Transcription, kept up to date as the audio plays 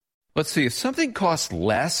Let's see, if something costs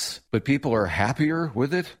less, but people are happier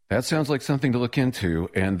with it, that sounds like something to look into,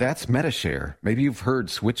 and that's Medi-Share. Maybe you've heard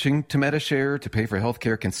switching to Medi-Share to pay for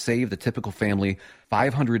healthcare can save the typical family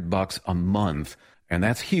 $500 a month, and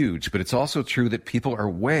that's huge, but it's also true that people are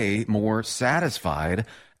way more satisfied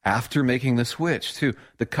after making the switch, too.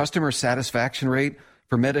 The customer satisfaction rate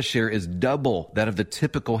for Medi-Share is double that of the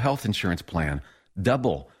typical health insurance plan.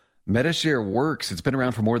 Double. Medi-Share works. It's been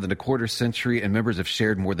around for more than a quarter century, and members have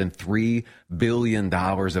shared more than $3 billion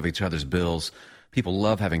of each other's bills. People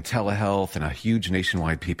love having telehealth and a huge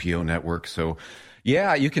nationwide PPO network. So,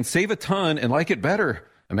 yeah, you can save a ton and like it better.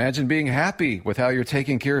 Imagine being happy with how you're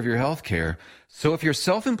taking care of your health care. So if you're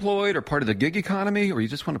self-employed or part of the gig economy, or you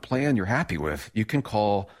just want a plan you're happy with, you can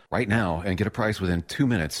call right now and get a price within 2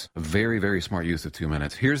 minutes. A very, very smart use of 2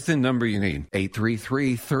 minutes. Here's the number you need.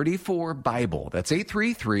 833-34-BIBLE. That's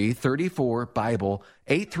 833-34-BIBLE.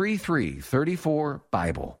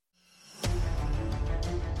 833-34-BIBLE.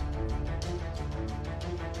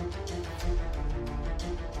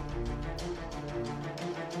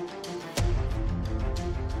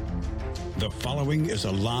 The following is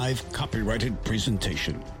a live copyrighted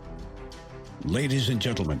presentation. Ladies and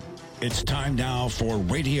gentlemen, it's time now for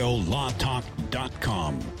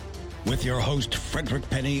RadioLawTalk.com with your host, Frederick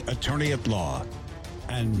Penny, attorney at law.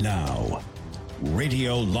 And now,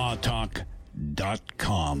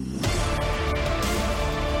 RadioLawTalk.com.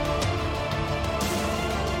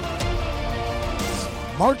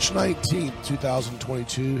 March 19th,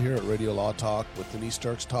 2022, here at Radio Law Talk with Denise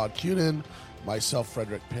Dirks, Todd Cunin, myself,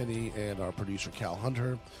 Frederick Penny, and our producer, Cal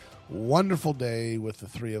Hunter. Wonderful day with the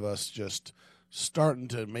three of us just starting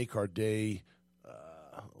to make our day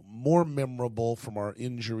more memorable from our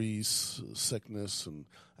injuries, sickness, and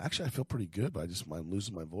actually I feel pretty good, but I'm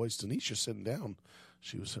losing my voice. Denise, you're sitting down.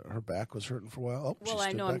 Her back was hurting for a while. Well,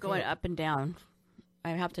 I know I'm going up and down. I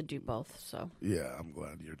have to do both, so. Yeah, I'm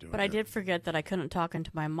glad you're doing it. But I did forget that I couldn't talk into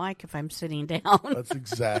my mic if I'm sitting down. That's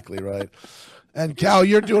exactly right. And Cal,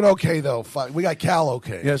 you're doing okay, though. We got Cal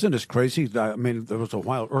okay. Yeah, isn't this crazy? I mean, there was a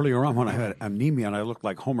while earlier on when I had anemia and I looked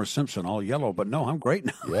like Homer Simpson, all yellow. But no, I'm great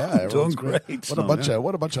now. Yeah, I'm doing great. What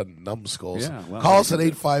a bunch of numbskulls. Yeah, well, call us at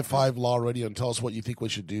 855-LAW-RADIO and tell us what you think we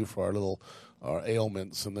should do for our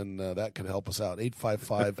ailments, and then that could help us out.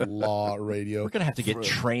 855-LAW-RADIO. We're going to have to get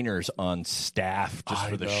trainers on staff just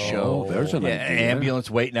for the show. There's an idea.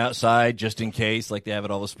 Ambulance waiting outside just in case, like they have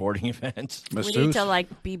at all the sporting events. We need to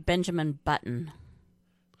be Benjamin Button.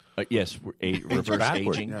 Yes, reverse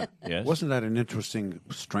aging. Yeah. Yes. Wasn't that an interesting,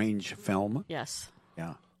 strange film? Yes.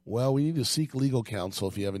 Yeah. Well, we need to seek legal counsel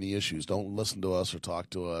if you have any issues. Don't listen to us or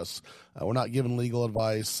talk to us. We're not giving legal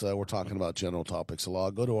advice. We're talking about general topics of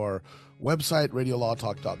law. Go to our website,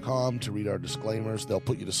 RadioLawTalk.com, to read our disclaimers. They'll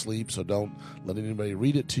put you to sleep, so don't let anybody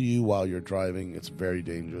read it to you while you're driving. It's very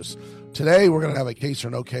dangerous. Today, we're going to have a case or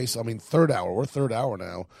no case. Third hour. We're third hour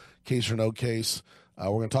now. Case or no case. We're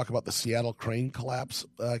going to talk about the Seattle crane collapse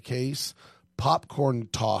case, popcorn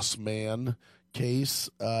toss man case.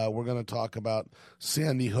 We're going to talk about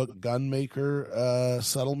Sandy Hook gunmaker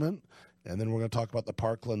settlement, and then we're going to talk about the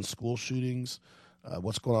Parkland school shootings,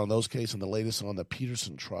 what's going on in those cases, and the latest on the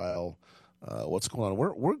Peterson trial. What's going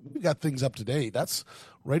on? We got things up to date. That's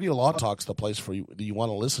Radio Law Talk's the place for you that you want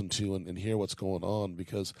to listen to and hear what's going on,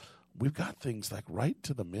 because we've got things like right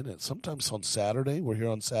to the minute. Sometimes on Saturday, we're here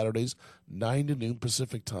on Saturdays, 9 to noon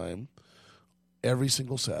Pacific time, every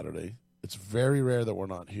single Saturday. It's very rare that we're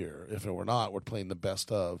not here. If we're not, we're playing the best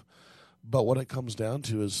of. But what it comes down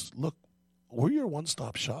to is, look, we're your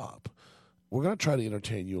one-stop shop. We're going to try to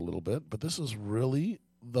entertain you a little bit, but this is really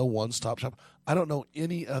the one-stop shop. I don't know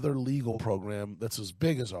any other legal program that's as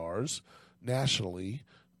big as ours nationally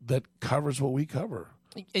that covers what we cover.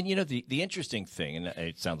 And, the interesting thing, and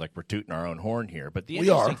it sounds like we're tooting our own horn here, but the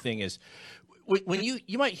interesting thing is when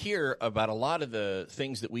you might hear about a lot of the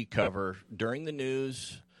things that we cover during the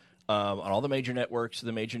news, on all the major networks,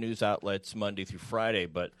 the major news outlets, Monday through Friday.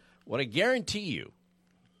 But what I guarantee you,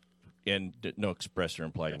 and no express or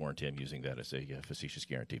implied warranty, I'm using that as a facetious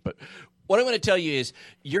guarantee. But what I'm going to tell you is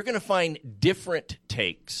you're going to find different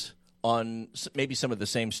takes on maybe some of the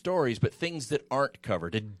same stories, but things that aren't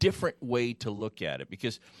covered, a different way to look at it.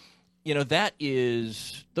 Because,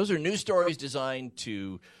 those are news stories designed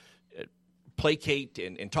to placate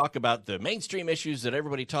and talk about the mainstream issues that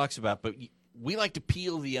everybody talks about, but we like to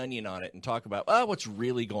peel the onion on it and talk about what's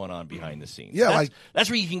really going on behind the scenes. Yeah, that's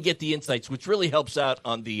where you can get the insights, which really helps out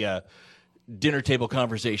on the dinner table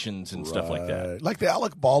conversations and stuff like that. Like the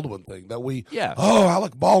Alec Baldwin thing that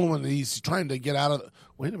Alec Baldwin, he's trying to get out of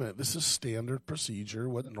wait a minute, this is standard procedure.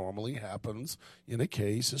 What normally happens in a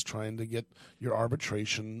case is trying to get your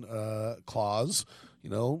arbitration clause.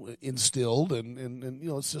 instilled, and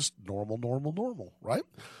it's just normal, right?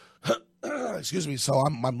 Excuse me. So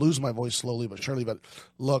I'm losing my voice slowly but surely. But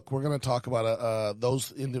look, we're going to talk about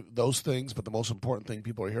those things. But the most important thing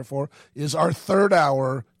people are here for is our third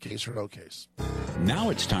hour, Case or No Case.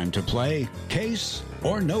 Now it's time to play Case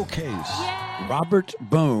or No Case. Robert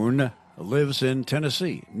Boone lives in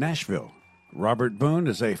Tennessee, Nashville. Robert Boone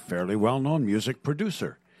is a fairly well-known music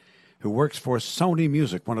producer who works for Sony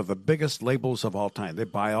Music, one of the biggest labels of all time. They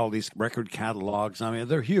buy all these record catalogs. I mean,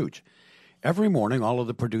 they're huge. Every morning, all of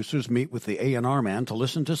the producers meet with the A&R man to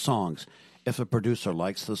listen to songs. If the producer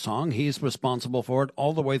likes the song, he's responsible for it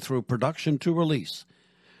all the way through production to release.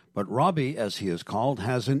 But Robbie, as he is called,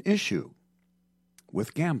 has an issue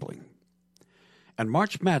with gambling. And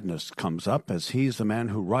March Madness comes up as he's the man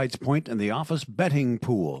who rides point in the office betting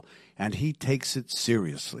pool, and he takes it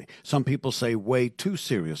seriously. Some people say way too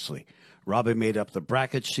seriously. Robbie made up the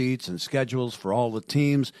bracket sheets and schedules for all the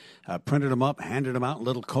teams, printed them up, handed them out in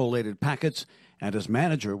little collated packets, and his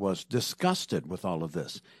manager was disgusted with all of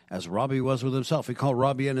this, as Robbie was with himself. He called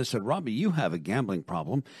Robbie in and said, Robbie, you have a gambling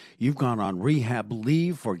problem. You've gone on rehab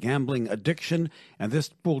leave for gambling addiction, and this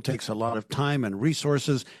pool takes a lot of time and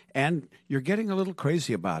resources, and you're getting a little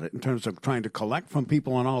crazy about it in terms of trying to collect from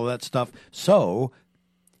people and all of that stuff. So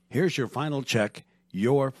here's your final check.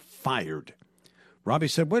 You're fired. Robbie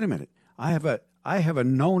said, wait a minute. I have a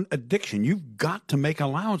known addiction. You've got to make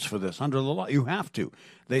allowance for this under the law. You have to.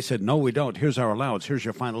 They said, no, we don't. Here's our allowance. Here's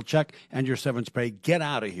your final check and your severance pay. Get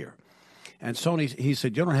out of here. And Sony, he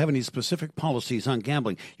said, you don't have any specific policies on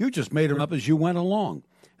gambling. You just made them up as you went along.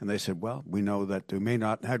 And they said, well, we know that you may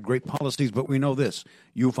not have great policies, but we know this.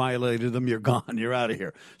 You violated them. You're gone. You're out of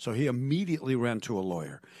here. So he immediately ran to a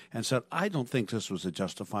lawyer and said, I don't think this was a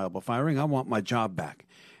justifiable firing. I want my job back.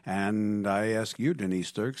 And I ask you,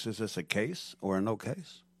 Denise Dirks, is this a case or a no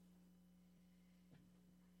case?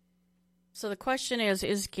 So the question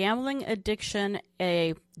is gambling addiction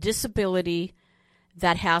a disability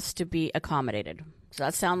that has to be accommodated? Does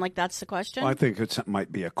that sound like that's the question? Well, I think it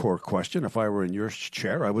might be a core question. If I were in your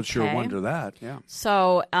chair, I would sure wonder that. Yeah.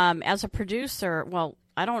 So as a producer, well,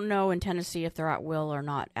 I don't know in Tennessee if they're at will or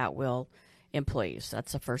not at will employees.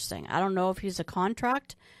 That's the first thing. I don't know if he's a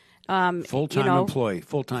contract. Full-time employee,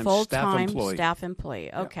 full-time staff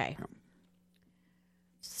employee. Okay. Yeah.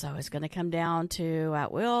 So it's going to come down to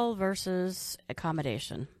at will versus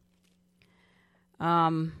accommodation.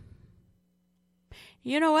 You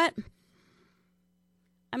know what?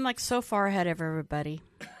 I'm like so far ahead of everybody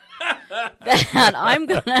that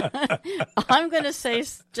I'm gonna say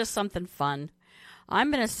just something fun.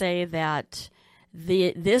 I'm gonna say that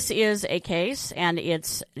this is a case and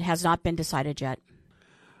it has not been decided yet.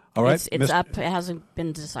 All right, it's up. It hasn't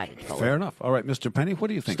been decided fully. Fair enough. All right, Mr. Penny, what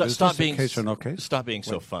do you think? Stop being a case or no case? Stop being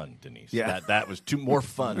so fun, Denise. Yeah, that was more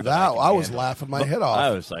fun. I was laughing my head off. I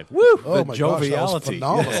was like, woo! Oh my joviality.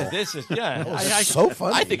 Gosh, that was this is so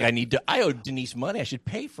funny. I think I owe Denise money. I should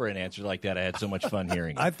pay for an answer like that. I had so much fun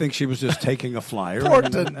hearing it. I think she was just taking a flyer. Poor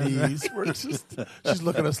Denise. She's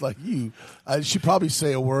looking at us like you. She'd probably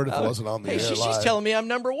say a word if it wasn't on the air. She's telling me I'm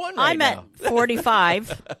number one right now. I'm at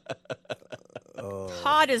 45.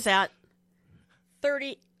 Todd is at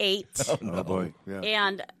 38. Oh boy. Yeah.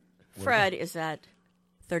 And Fred is at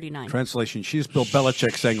 39. Translation, she's Bill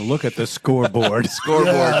Belichick saying, look at the scoreboard.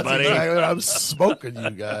 Scoreboard, buddy. Exactly. I'm smoking you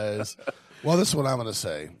guys. Well, this is what I'm going to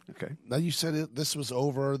say. Okay. Now, you said this was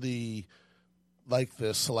over the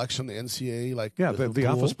selection, the NCAA, the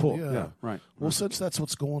office pool. Yeah, right. Well, since that's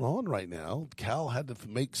what's going on right now, Cal had to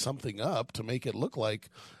make something up to make it look like,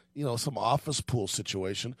 some office pool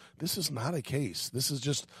situation. This is not a case. This is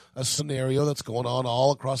just a scenario that's going on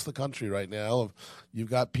all across the country right now. You've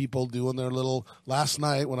got people doing their little. Last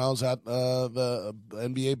night when I was at the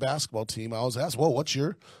NBA basketball team, I was asked, "Well, what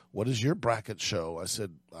does your bracket show?" I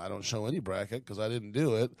said, "I don't show any bracket because I didn't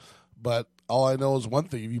do it. But all I know is one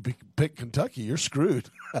thing: if you pick Kentucky, you're screwed."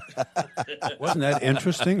 Wasn't that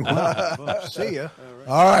interesting? Wow. Well, see ya.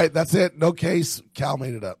 All right, that's it. No case. Cal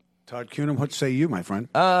made it up. Todd Kuhnum, what say you, my friend?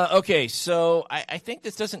 Okay, so I think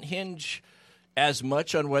this doesn't hinge as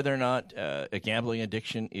much on whether or not a gambling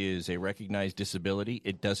addiction is a recognized disability.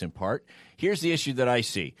 It does in part. Here's the issue that I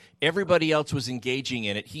see. Everybody else was engaging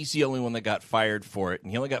in it. He's the only one that got fired for it,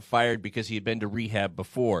 and he only got fired because he had been to rehab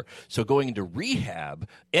before. So going into rehab,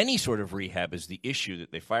 any sort of rehab, is the issue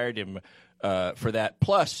that they fired him for that.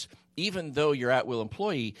 Plus, even though you're at-will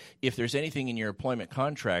employee, if there's anything in your employment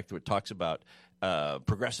contract that talks about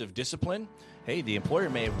progressive discipline, hey, the employer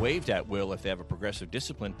may have waived at-will if they have a progressive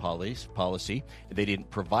discipline policy. They didn't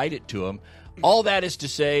provide it to them. All that is to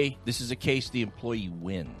say, this is a case the employee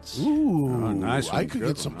wins. Ooh, nice one. I could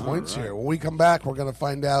get some points here. When we come back, we're going to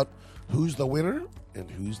find out who's the winner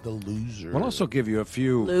and who's the loser. We'll also give you a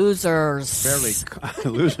few losers.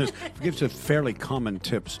 Losers. Give you fairly common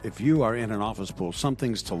tips if you are in an office pool. Some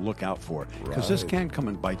things to look out for because this can come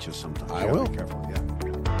and bite you sometimes. I will. Be careful. Yeah.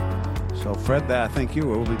 So, Fred, thank you.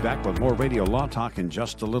 We'll be back with more Radio Law Talk in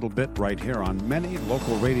just a little bit right here on many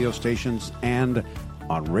local radio stations and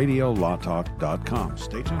on RadioLawTalk.com.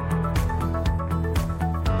 Stay tuned.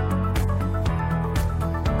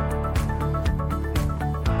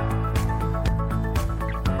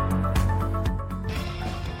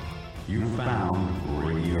 You found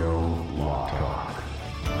Radio Law Talk.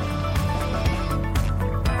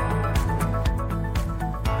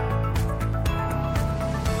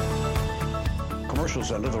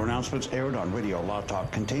 Commercials and other announcements aired on Radio Law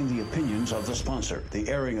Talk contain the opinions of the sponsor. The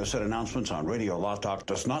airing of said announcements on Radio Law Talk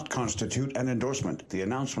does not constitute an endorsement. The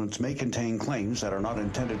announcements may contain claims that are not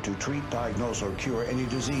intended to treat, diagnose, or cure any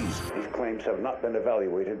disease. These claims have not been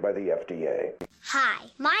evaluated by the FDA. Hi,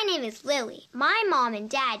 my name is Lily. My mom and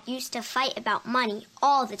dad used to fight about money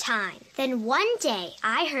all the time. Then one day,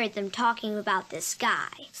 I heard them talking about this guy,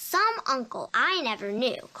 some uncle I never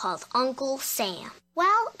knew, called Uncle Sam.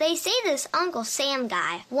 Well, they say this Uncle Sam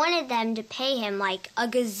guy wanted them to pay him like $1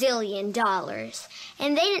 gazillion,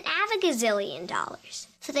 and they didn't have $1 gazillion.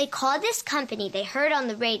 So they called this company they heard on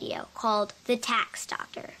the radio called the Tax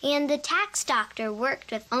Doctor. And the Tax Doctor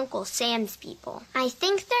worked with Uncle Sam's people. I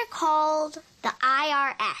think they're called the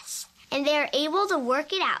IRS. And they're able to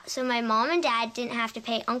work it out so my mom and dad didn't have to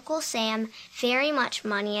pay Uncle Sam very much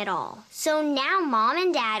money at all. So now mom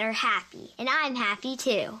and dad are happy, and I'm happy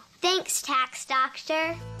too. Thanks, Tax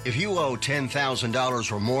Doctor. If you owe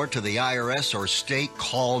 $10,000 or more to the IRS or state,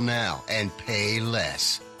 call now and pay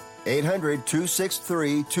less.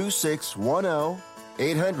 800-263-2610.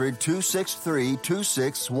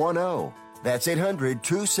 800-263-2610. That's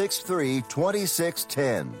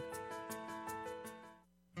 800-263-2610.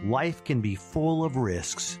 Life can be full of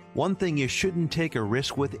risks. One thing you shouldn't take a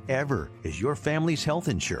risk with ever is your family's health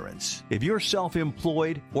insurance. If you're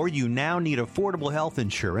self-employed or you now need affordable health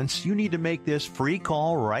insurance, you need to make this free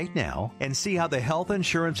call right now and see how the Health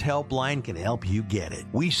Insurance Helpline can help you get it.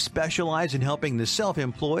 We specialize in helping the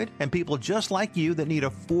self-employed and people just like you that need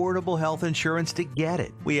affordable health insurance to get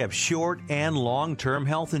it. We have short and long-term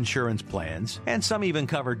health insurance plans, and some even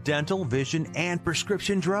cover dental, vision, and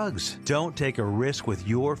prescription drugs. Don't take a risk with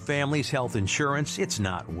your family's health insurance. It's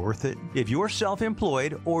not worth it. If you're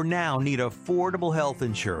self-employed or now need affordable health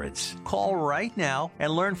insurance, call right now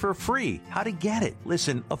and learn for free how to get it.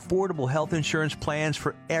 Listen, affordable health insurance plans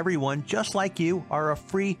for everyone just like you are a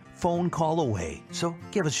free phone call away. So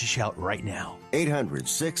give us a shout right now.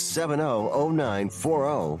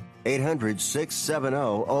 800-670-0940.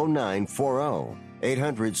 800-670-0940.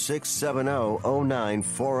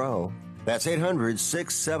 800-670-0940. That's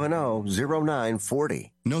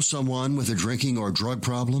 800-670-0940. Know someone with a drinking or drug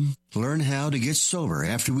problem? Learn how to get sober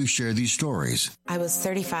after we share these stories. I was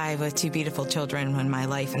 35 with two beautiful children when my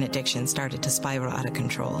life and addiction started to spiral out of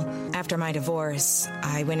control. After my divorce,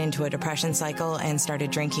 I went into a depression cycle and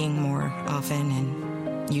started drinking more often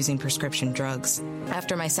and using prescription drugs.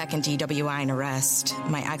 After my second DWI and arrest,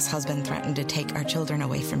 my ex-husband threatened to take our children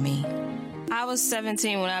away from me. I was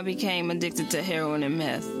 17 when I became addicted to heroin and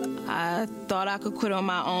meth. I thought I could quit on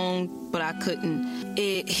my own, but I couldn't.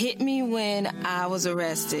 It hit me when I was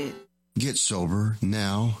arrested. Get sober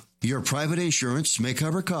now. Your private insurance may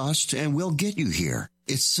cover costs and we'll get you here.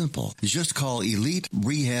 It's simple. Just call Elite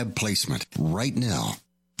Rehab Placement right now.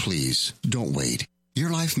 Please, don't wait.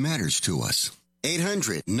 Your life matters to us.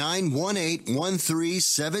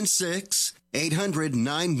 800-918-1376.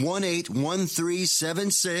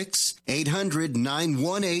 800-918-1376.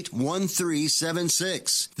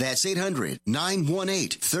 800-918-1376. That's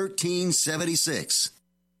 800-918-1376.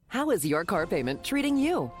 How is your car payment treating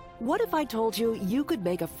you? What if I told you you could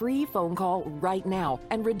make a free phone call right now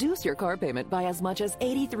and reduce your car payment by as much as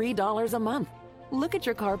 $83 a month? Look at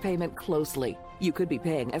your car payment closely. You could be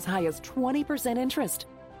paying as high as 20% interest.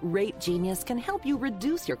 Rate Genius can help you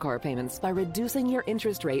reduce your car payments by reducing your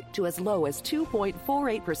interest rate to as low as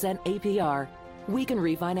 2.48% APR. We can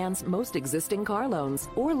refinance most existing car loans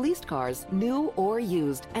or leased cars, new or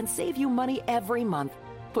used, and save you money every month.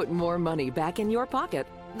 Put more money back in your pocket.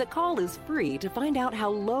 The call is free to find out how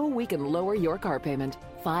low we can lower your car payment.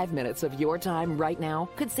 5 minutes of your time right now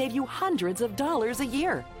could save you hundreds of dollars a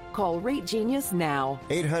year. Call Rate Genius now.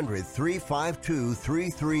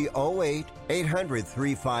 800-352-3308.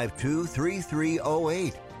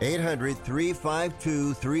 800-352-3308.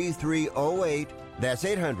 800-352-3308. That's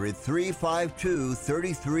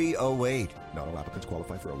 800-352-3308. Not all applicants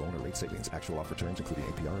qualify for a loan or rate savings. Actual offer terms, including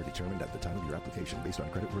APR, are determined at the time of your application based on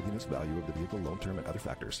creditworthiness, value of the vehicle, loan term, and other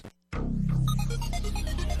factors.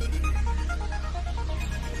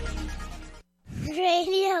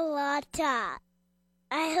 Radio Law Talk.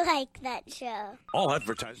 I like that show. All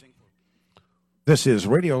advertising. This is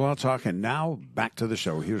Radio Law Talk, and now back to the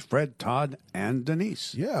show. Here's Fred, Todd, and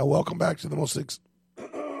Denise. Yeah, welcome back to the most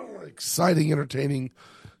exciting, entertaining,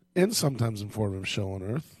 and sometimes informative show on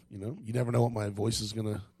earth. You know, you never know what my voice is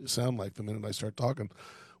going to sound like the minute I start talking.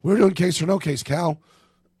 We're doing Case or No Case, Cal.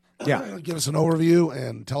 Yeah. Give us an overview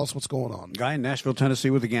and tell us what's going on. Guy in Nashville, Tennessee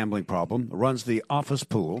with a gambling problem, runs the office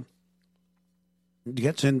pool,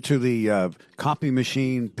 gets into the copy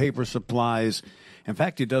machine, paper supplies. In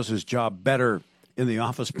fact, he does his job better in the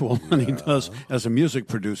office pool than he does as a music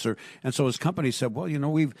producer. And so his company said, well, you know,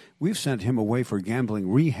 we've sent him away for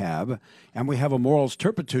gambling rehab, and we have a morals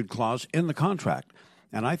turpitude clause in the contract.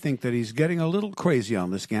 And I think that he's getting a little crazy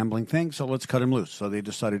on this gambling thing, so let's cut him loose. So they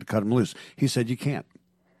decided to cut him loose. He said, you can't.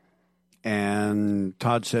 And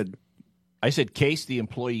Todd said... I said, Case, the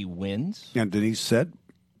employee wins. And Denise said...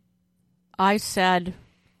 I said...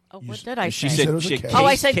 Oh, what did I say? She said it was a case. Oh,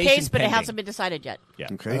 I said case, but pending. it hasn't been decided yet. Yeah.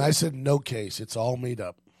 Okay. And I said no case. It's all made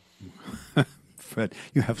up. Fred,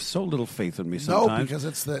 you have so little faith in me sometimes. No, because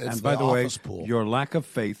it's and by the way, office pool. Your lack of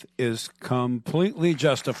faith is completely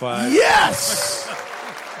justified. Yes!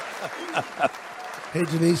 Hey,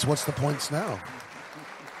 Denise, what's the points now?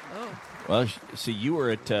 Well, see, you were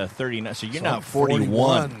at 39, so you're So now I'm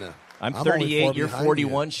 41. I'm only 38, 4 you're behind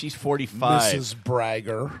 41, you. she's 45. Mrs.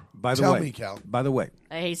 Bragger. By the Tell way, me, Cal. By the way,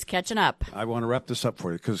 He's catching up. I want to wrap this up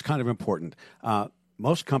for you because it's kind of important.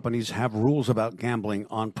 Most companies have rules about gambling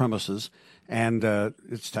on premises, and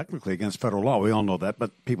it's technically against federal law. We all know that,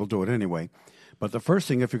 but people do it anyway. But the first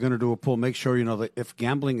thing, if you're going to do a pool, make sure you know that if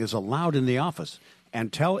gambling is allowed in the office,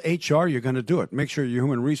 and tell HR you're going to do it. Make sure your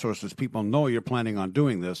human resources people know you're planning on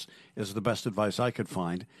doing this is the best advice I could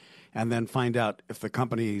find. And then find out if the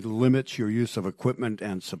company limits your use of equipment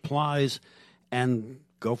and supplies, and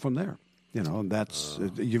go from there. You know, that's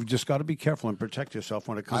you've just got to be careful and protect yourself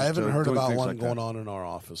when it comes to I haven't heard doing about things one like going that. on in our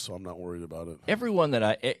office, so I'm not worried about it.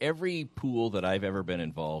 Every pool that I've ever been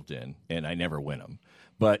involved in, and I never win them,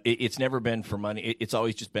 but it's never been for money. It's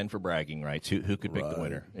always just been for bragging rights. Who could pick the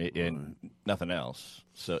winner, and nothing else.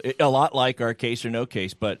 So a lot like our Case or No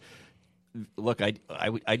Case, but look, I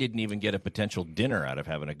didn't even get a potential dinner out of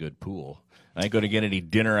having a good pool. I ain't going to get any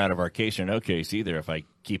dinner out of our Case or No Case either if I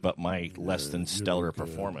keep up my less than stellar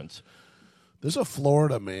performance. There's a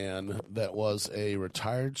Florida man that was a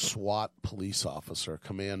retired SWAT police officer,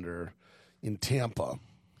 commander in Tampa.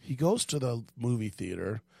 He goes to the movie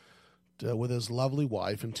theater with his lovely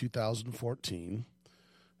wife in 2014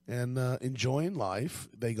 and enjoying life.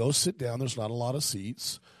 They go sit down. There's not a lot of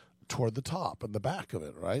seats toward the top and the back of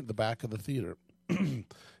it, right? The back of the theater. And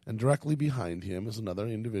directly behind him is another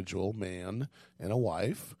individual, man and a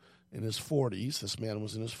wife in his 40s. This man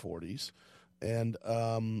was in his 40s. And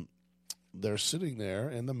they're sitting there,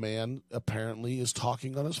 and the man apparently is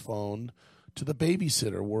talking on his phone to the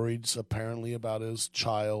babysitter, worried apparently about his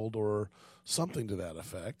child or something to that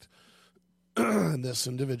effect. And this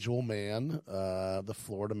individual man, the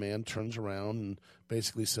Florida man, turns around and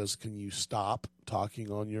basically says, can you stop talking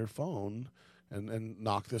on your phone and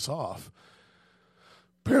knock this off?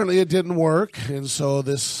 Apparently it didn't work, and so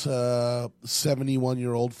this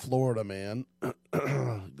 71-year-old Florida man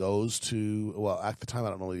goes to, well, at the time,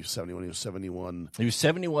 I don't know if he was 71. He was 71. He was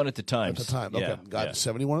 71 at the time. At the time, okay. Yeah.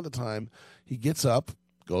 71 at the time. He gets up,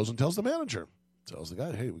 goes and tells the manager. Tells the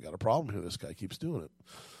guy, hey, we got a problem here. This guy keeps doing it.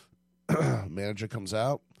 Manager comes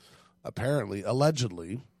out. Apparently,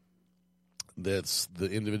 allegedly, that's the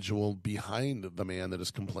individual behind the man that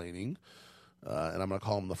is complaining, and I'm going to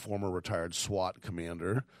call him the former retired SWAT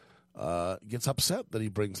commander, gets upset that he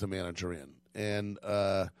brings the manager in. And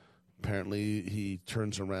apparently he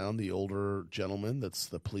turns around, the older gentleman that's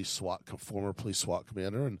the former police SWAT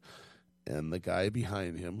commander, and the guy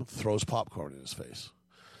behind him throws popcorn in his face.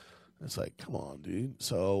 It's like, come on, dude.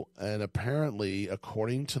 So, and apparently,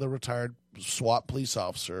 according to the retired SWAT police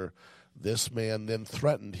officer, this man then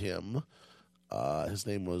threatened him. His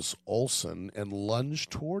name was Olson, and lunged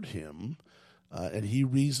toward him. And he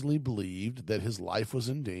reasonably believed that his life was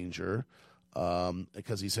in danger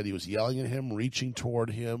because he said he was yelling at him, reaching toward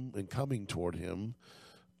him, and coming toward him.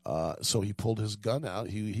 So he pulled his gun out.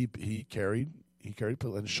 He carried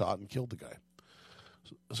and shot and killed the guy.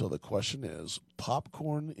 So the question is,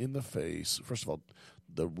 popcorn in the face. First of all,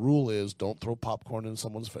 the rule is don't throw popcorn in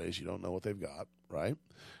someone's face. You don't know what they've got, right?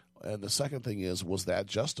 And the second thing is, was that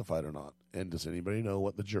justified or not? And does anybody know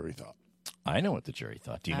what the jury thought? I know what the jury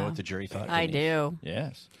thought. Do you know what the jury thought? I do.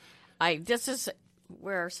 Yes. This is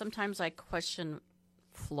where sometimes I question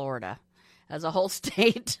Florida as a whole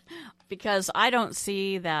state because I don't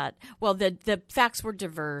see that. Well, the facts were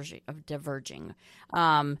diverging.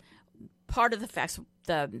 Part of the facts,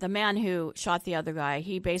 the man who shot the other guy,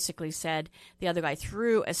 he basically said the other guy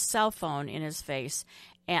threw a cell phone in his face,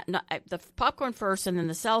 and the popcorn first, and then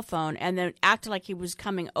the cell phone, and then acted like he was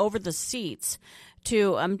coming over the seats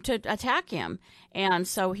to attack him, and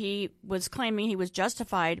so he was claiming he was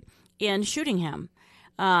justified in shooting him.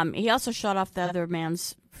 He also shot off the other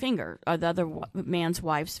man's finger, or the other man's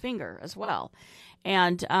wife's finger as well,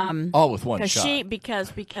 and all with one shot.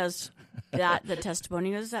 Because that the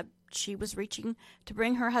testimony is that she was reaching to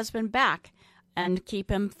bring her husband back and keep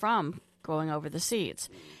him from going over the seats.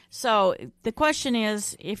 So the question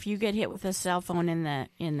is, if you get hit with a cell phone in the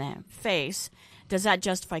face, does that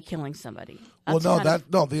justify killing somebody?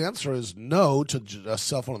 The answer is no to a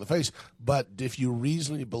cell phone in the face. But if you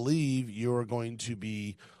reasonably believe you're going to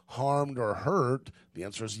be harmed or hurt, the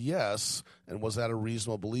answer is yes. And was that a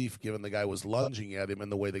reasonable belief given the guy was lunging at him and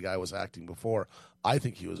the way the guy was acting before? I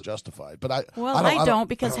think he was justified. But I don't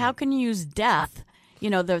because how can you use death?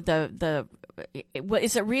 You know,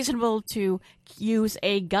 is it reasonable to use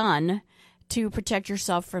a gun to protect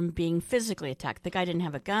yourself from being physically attacked? The guy didn't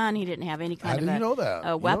have a gun. He didn't have any kind of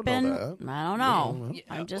a weapon. I don't know.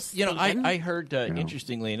 I'm just I heard,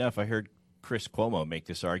 interestingly enough, I heard Chris Cuomo make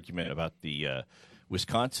this argument about the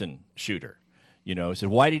Wisconsin shooter. You know, said,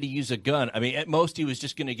 why did he use a gun? I mean, at most he was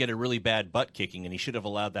just going to get a really bad butt kicking, and he should have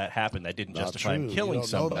allowed that happen. That didn't justify him killing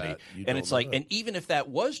somebody. And it's like, and even if that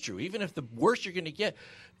was true, even if the worst you're going to get,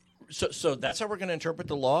 so that's how we're going to interpret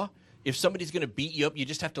the law. If somebody's going to beat you up, you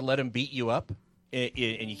just have to let them beat you up, and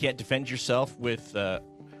you can't defend yourself with a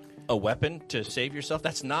weapon to save yourself.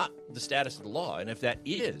 That's not the status of the law. And if that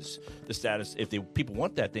is the status, if people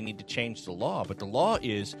want that, they need to change the law. But the law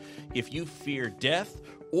is, if you fear death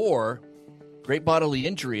or great bodily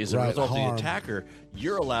injury as a result of the attacker,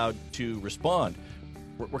 you're allowed to respond.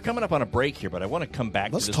 We're coming up on a break here, but I want to come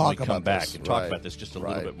back to this when we come back and talk about this just a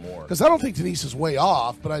little bit more. Because I don't think Denise is way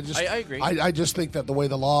off, but I agree. I just think that the way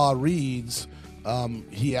the law reads,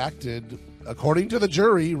 he acted according to the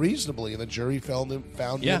jury reasonably, and the jury found him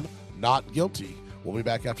not guilty. We'll be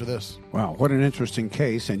back after this. Wow, what an interesting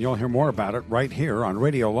case, and you'll hear more about it right here on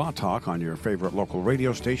Radio Law Talk on your favorite local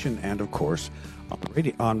radio station and, of course,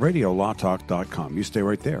 on RadioLawTalk.com. You stay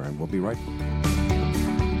right there, and we'll be right back.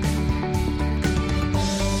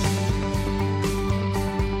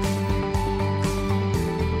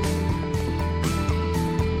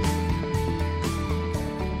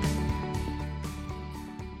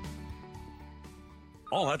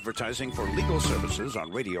 All advertising for legal services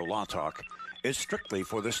on Radio Law Talk is strictly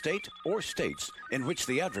for the state or states in which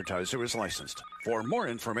the advertiser is licensed. For more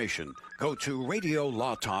information, go to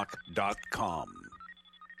RadioLawTalk.com.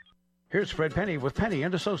 Here's Fred Penny with Penny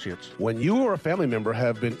and Associates. When you or a family member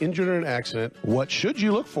have been injured in an accident, what should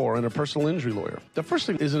you look for in a personal injury lawyer? The first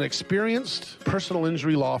thing is an experienced personal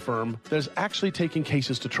injury law firm that is actually taking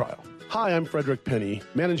cases to trial. Hi, I'm Frederick Penny,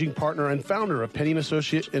 managing partner and founder of Penny &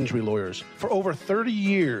 Associate Injury Lawyers. For over 30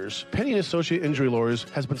 years, Penny & Associate Injury Lawyers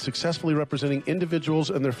has been successfully representing individuals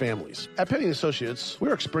and their families. At Penny & Associates,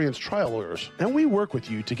 we're experienced trial lawyers, and we work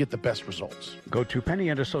with you to get the best results. Go to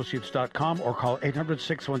PennyandAssociates.com or call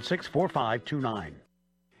 800-616-4529.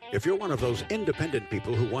 If you're one of those independent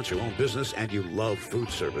people who wants your own business and you love food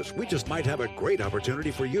service, we just might have a great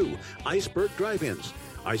opportunity for you. Iceberg Drive-Ins.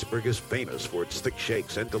 Iceberg is famous for its thick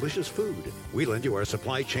shakes and delicious food. We lend you our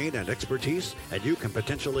supply chain and expertise, and you can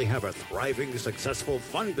potentially have a thriving, successful,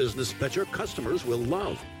 fun business that your customers will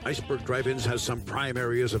love. Iceberg Drive-Ins has some prime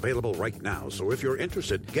areas available right now, so if you're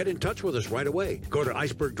interested, get in touch with us right away. Go to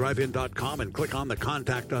icebergdrivein.com and click on the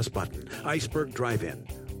Contact Us button. Iceberg Drive-In,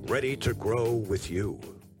 ready to grow with you.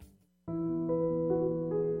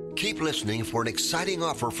 Keep listening for an exciting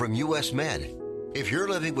offer from U.S. Med. If you're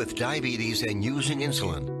living with diabetes and using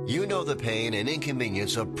insulin, you know the pain and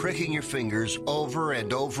inconvenience of pricking your fingers over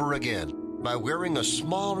and over again. By wearing a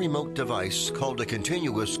small remote device called a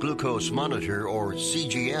continuous glucose monitor, or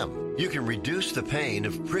CGM, you can reduce the pain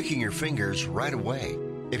of pricking your fingers right away.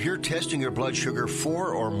 If you're testing your blood sugar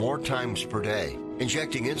 4 or more times per day,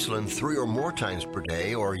 injecting insulin 3 or more times per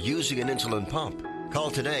day, or using an insulin pump.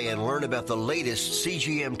 Call today and learn about the latest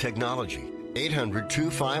CGM technology.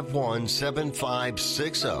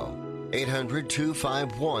 800-251-7560.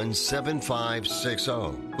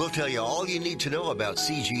 800-251-7560. We'll tell you all you need to know about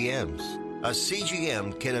CGMs. A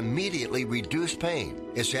CGM can immediately reduce pain.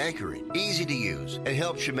 It's accurate, easy to use, and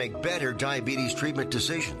helps you make better diabetes treatment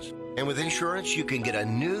decisions. And with insurance, you can get a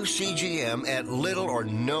new CGM at little or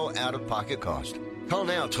no out-of-pocket cost. Call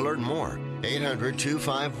now to learn more.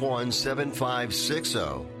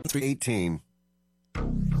 800-251-7560. 318.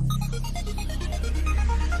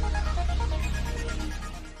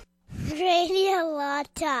 Radio Law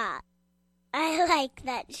Talk. I like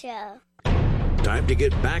that show. Time to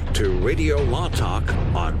get back to Radio Law Talk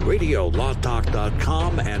on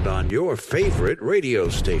RadioLawTalk.com and on your favorite radio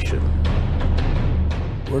station.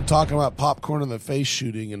 We're talking about popcorn in the face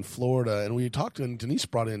shooting in Florida, and we talked to, and Denise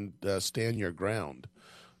brought in Stand Your Ground.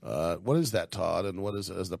 What is that, Todd, and what is,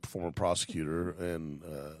 as the former prosecutor and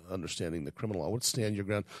understanding the criminal law, what's Stand Your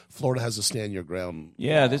Ground? Florida has a Stand Your Ground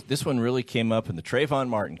Yeah, law. this one really came up in the Trayvon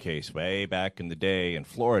Martin case way back in the day in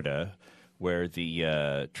Florida, where the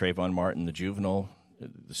Trayvon Martin, the juvenile,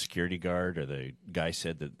 the security guard, or the guy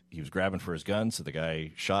said that he was grabbing for his gun, so the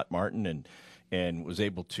guy shot Martin and was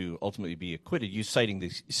able to ultimately be acquitted. You citing the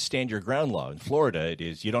Stand Your Ground law. In Florida, it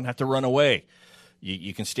is you don't have to run away.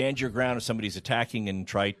 You can stand your ground if somebody's attacking and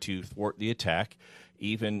try to thwart the attack,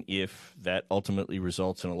 even if that ultimately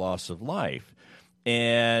results in a loss of life.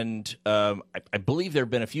 And I believe there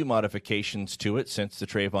have been a few modifications to it since the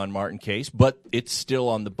Trayvon Martin case, but it's still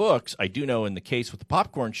on the books. I do know in the case with the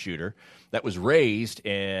popcorn shooter, that was raised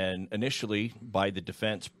and initially by the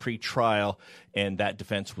defense pre-trial, and that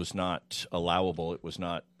defense was not allowable. It was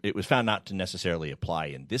found not to necessarily apply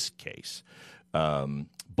in this case.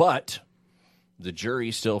 But the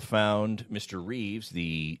jury still found Mr. Reeves,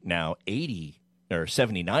 the now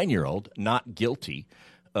 79-year-old, not guilty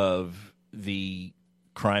of the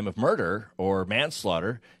crime of murder or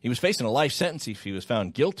manslaughter. He was facing a life sentence if he was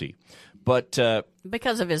found guilty, but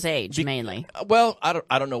because of his age, mainly. Well, I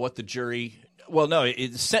don't know what the jury. Well, no,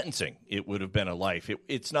 it's sentencing. It would have been a life.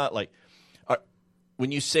 It's not like.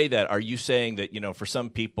 When you say that, are you saying that for some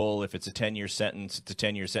people, if it's a 10-year sentence, it's a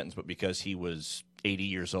 10-year sentence, but because he was 80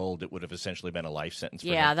 years old, it would have essentially been a life sentence for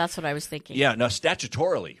him? Yeah, that's what I was thinking. Yeah, no,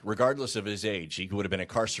 statutorily, regardless of his age, he would have been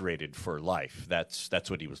incarcerated for life. That's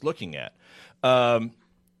what he was looking at.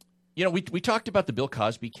 We talked about the Bill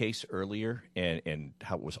Cosby case earlier and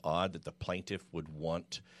how it was odd that the plaintiff would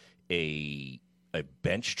want a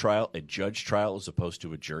bench trial, a judge trial, as opposed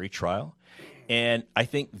to a jury trial. And I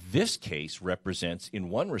think this case represents, in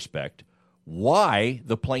one respect, why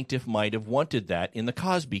the plaintiff might have wanted that in the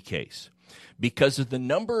Cosby case. Because of the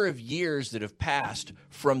number of years that have passed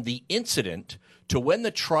from the incident to when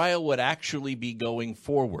the trial would actually be going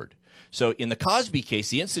forward. So in the Cosby case,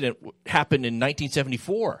 the incident happened in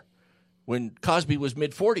 1974 when Cosby was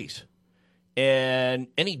mid-40s. And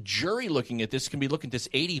any jury looking at this can be looking at this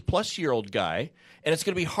 80-plus-year-old guy, and it's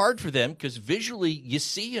going to be hard for them because visually you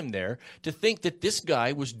see him there to think that this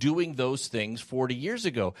guy was doing those things 40 years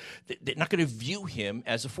ago. They're not going to view him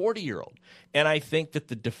as a 40-year-old. And I think that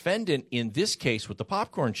the defendant in this case with the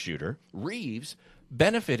popcorn shooter, Reeves,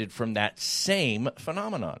 benefited from that same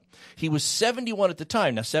phenomenon. He was 71 at the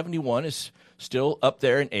time. Now, 71 is still up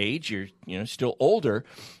there in age. You're still older.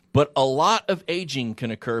 But a lot of aging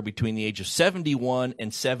can occur between the age of 71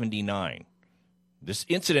 and 79. This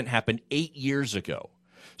incident happened 8 years ago.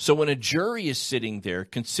 So when a jury is sitting there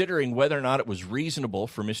considering whether or not it was reasonable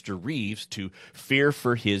for Mr. Reeves to fear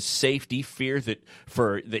for his safety, fear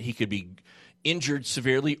that he could be injured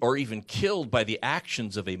severely or even killed by the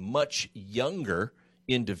actions of a much younger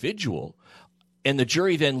individual, and the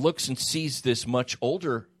jury then looks and sees this much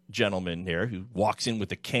older gentleman there who walks in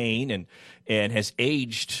with a cane and has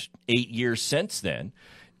aged 8 years since then,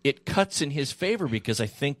 it cuts in his favor because I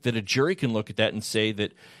think that a jury can look at that and say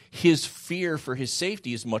that his fear for his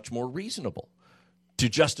safety is much more reasonable to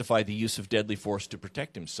justify the use of deadly force to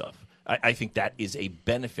protect himself. I think that is a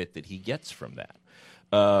benefit that he gets from that.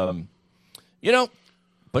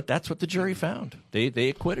 But that's what the jury found. They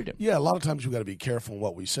acquitted him. Yeah, a lot of times we've got to be careful in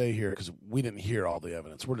what we say here because we didn't hear all the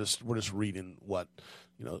evidence. We're just reading what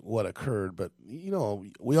occurred. But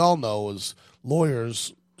we all know as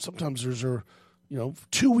lawyers, sometimes there's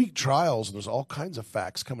 2-week trials and there's all kinds of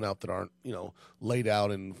facts coming out that aren't laid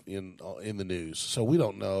out in the news. So we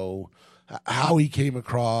don't know how he came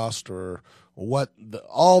across or what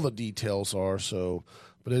all the details are. So,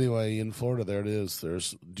 but anyway, in Florida, there it is.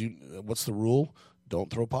 What's the rule? Don't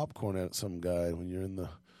throw popcorn at some guy when you're in the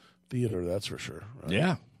theater, that's for sure. Right?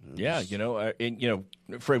 Yeah. Yeah,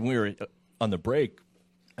 Fred, when we were on the break,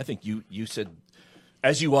 I think you said,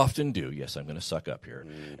 as you often do, yes, I'm going to suck up here.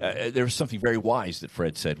 There was something very wise that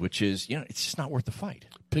Fred said, which is, it's just not worth the fight.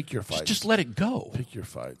 Pick your fights. Just let it go. Pick your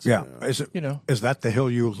fights. Yeah. Is that the hill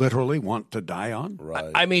you literally want to die on?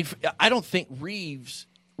 Right. I mean, I don't think Reeves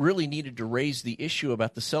really needed to raise the issue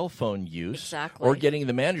about the cell phone use or getting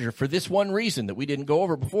the manager for this one reason that we didn't go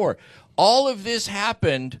over before. All of this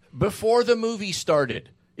happened before the movie started.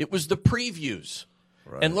 It was the previews.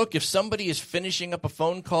 Right. And look, if somebody is finishing up a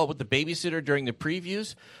phone call with the babysitter during the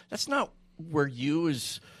previews, that's not where you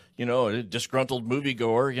as, a disgruntled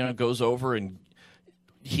moviegoer, goes over and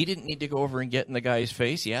he didn't need to go over and get in the guy's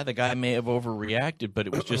face. Yeah, the guy may have overreacted, but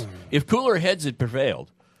it was just, if cooler heads had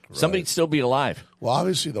prevailed, somebody'd still be alive. Well,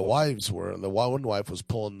 obviously the wives were. The one wife was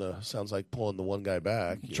pulling the one guy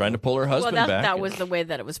back. Trying to pull her husband back. That was the way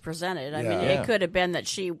that it was presented. I mean, it could have been that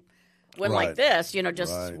she went like this,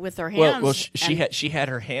 just with her hands. Well, she had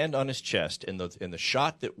her hand on his chest, and the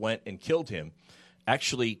shot that went and killed him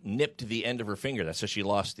actually nipped the end of her finger. That's how she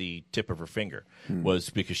lost the tip of her finger, was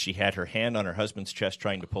because she had her hand on her husband's chest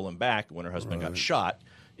trying to pull him back. When her husband got shot,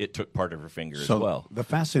 it took part of her finger as well. The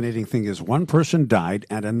fascinating thing is one person died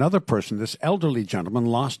and another person, this elderly gentleman,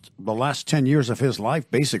 lost the last 10 years of his life,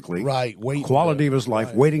 basically. Right. Quality of his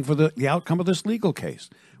life, waiting for the outcome of this legal case.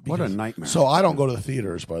 What a nightmare. So I don't go to the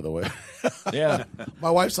theaters, by the way. Yeah. My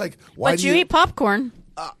wife's like, why do you eat popcorn?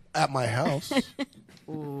 At my house.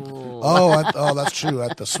 Oh, that's true.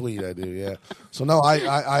 At the suite, I do, yeah. So, no,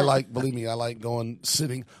 I like, believe me, I like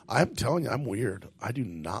sitting. I'm telling you, I'm weird. I do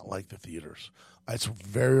not like the theaters. I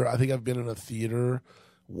think I've been in a theater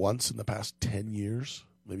once in the past 10 years,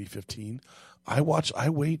 maybe 15. I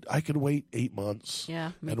could wait 8 months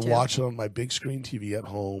and watch it on my big screen TV at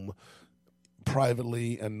home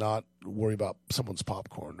privately and not worry about someone's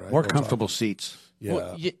popcorn, right? More comfortable seats. Yeah.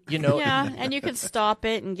 Well, yeah, and you can stop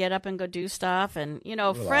it and get up and go do stuff. And,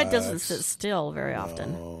 Fred doesn't sit still very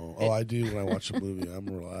often. Oh, I do when I watch a movie. I'm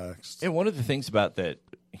relaxed. And one of the things about that,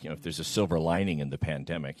 if there's a silver lining in the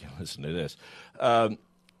pandemic, listen to this.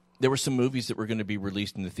 There were some movies that were going to be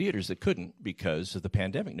released in the theaters that couldn't because of the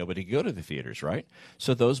pandemic. Nobody could go to the theaters, right?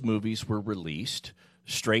 So those movies were released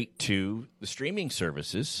straight to the streaming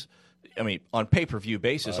services. I mean, on pay-per-view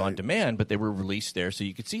basis, on demand, but they were released there so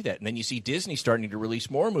you could see that. And then you see Disney starting to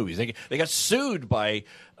release more movies. They got sued by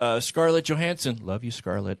Scarlett Johansson, love you,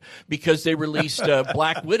 Scarlett, because they released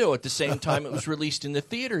Black Widow at the same time it was released in the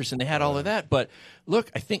theaters, and they had all of that. But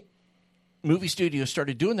look, I think movie studios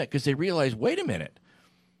started doing that because they realized, wait a minute,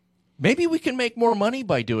 maybe we can make more money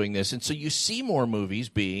by doing this. And so you see more movies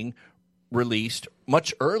being released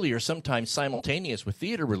much earlier, sometimes simultaneous with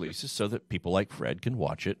theater releases, so that people like Fred can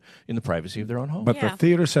watch it in the privacy of their own home. But the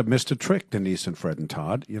theaters have missed a trick, Denise and Fred and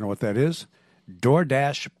Todd. You know what that is?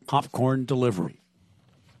 DoorDash popcorn delivery.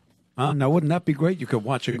 Now, wouldn't that be great? You could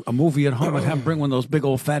watch a movie at home and have them bring one of those big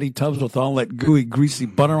old fatty tubs with all that gooey, greasy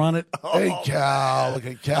butter on it. Hey, Cal. Look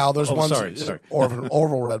at Cal. There's one. Sorry. Orville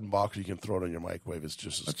Redenbacher, you can throw it in your microwave. It's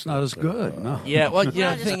just It's not as good, no. Yeah, well,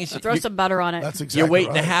 the thing is, throw some butter on it. That's exactly you're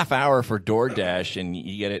waiting right. a half hour for DoorDash, and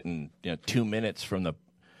you get it in 2 minutes from the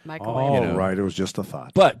microwave. Right. It was just a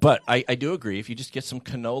thought. But I do agree. If you just get some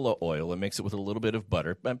canola oil and mix it with a little bit of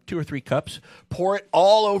butter, 2 or 3 cups, pour it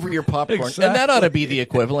all over your popcorn, and that ought to be the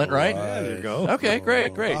equivalent, right? There you go. Okay,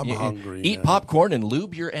 great. I'm hungry. Eat popcorn and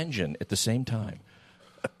lube your engine at the same time.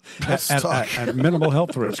 At minimal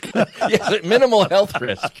health risk. Yes, at minimal health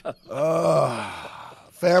risk.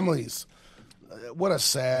 Families. What a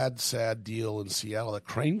sad deal in Seattle. The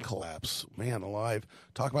crane collapse. Man alive.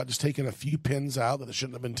 Talk about just taking a few pins out that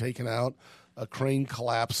shouldn't have been taken out. A crane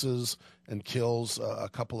collapses and kills a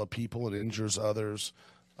couple of people and injures others.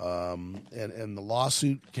 And the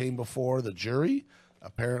lawsuit came before the jury.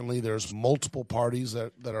 Apparently there's multiple parties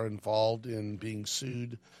that are involved in being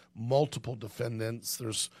sued, multiple defendants.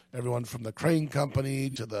 There's everyone from the crane company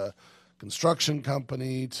to the construction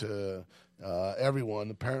company to everyone.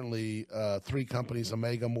 Apparently 3 companies,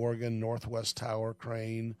 Omega Morgan, Northwest Tower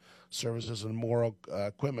Crane Services, and Morrow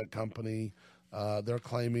Equipment Company, they're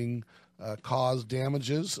claiming caused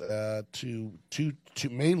damages to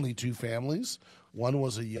mainly 2 families. One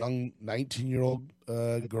was a young 19-year-old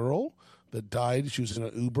girl that died. She was in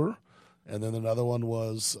an Uber. And then another one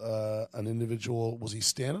was an individual. Was he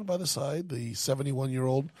standing by the side? The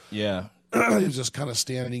 71-year-old? Yeah. He was just kind of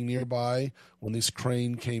standing nearby when this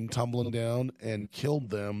crane came tumbling down and killed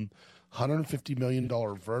them. $150 million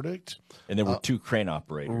verdict. And there were 2 crane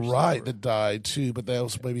operators. Right, that died too, but that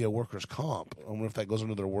was maybe a workers' comp. I wonder if that goes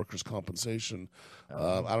under their workers' compensation.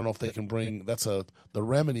 I don't know if they can bring, the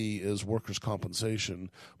remedy is workers' compensation.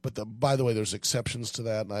 But by the way, there's exceptions to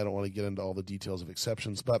that, and I don't want to get into all the details of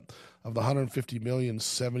exceptions. But of the $150 million,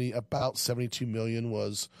 about $72 million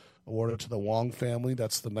was awarded to the Wong family.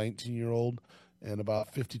 That's the 19-year-old. And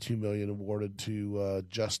about $52 million awarded to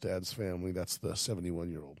Just Dad's family. That's the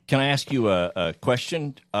 71-year-old. Can I ask you a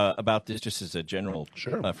question about this, just as a general,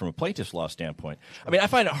 sure. From a plaintiff's law standpoint? I mean, I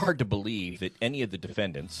find it hard to believe that any of the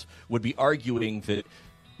defendants would be arguing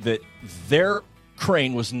that their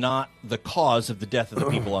crane was not the cause of the death of the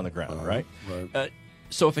people on the ground, right? Right.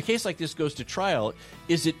 So if a case like this goes to trial,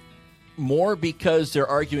 is it more because they're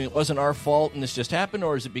arguing it wasn't our fault and this just happened,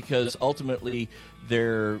 or is it because ultimately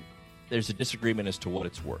there's a disagreement as to what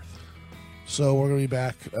it's worth? So we're going to be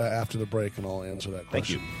back after the break, and I'll answer that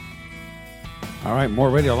question. Thank you. All right, more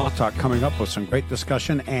Radio Law Talk coming up with some great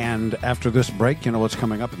discussion. And after this break, you know what's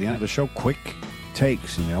coming up at the end of the show? Quick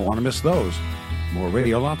takes, and you don't want to miss those. More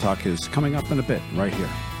Radio Law Talk is coming up in a bit right here.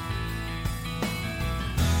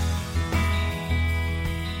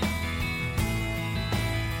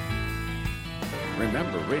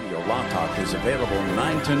 Remember, Radio Law Talk is available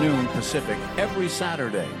 9 to noon Pacific every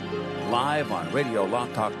Saturday. Live on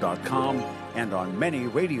RadioLawTalk.com and on many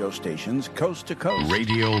radio stations coast to coast.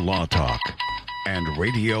 Radio Law Talk and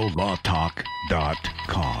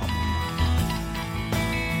RadioLawTalk.com.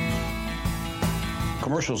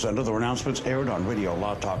 Commercials and other announcements aired on Radio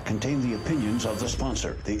Law Talk contain the opinions of the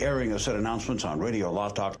sponsor. The airing of said announcements on Radio Law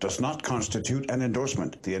Talk does not constitute an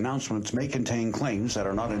endorsement. The announcements may contain claims that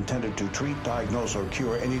are not intended to treat, diagnose, or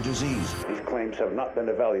cure any disease. These claims have not been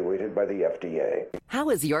evaluated by the FDA. How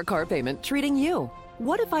is your car payment treating you?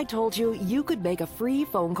 What if I told you you could make a free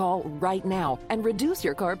phone call right now and reduce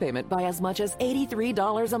your car payment by as much as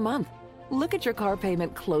 $83 a month? Look at your car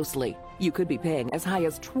payment closely. You could be paying as high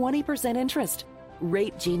as 20% interest.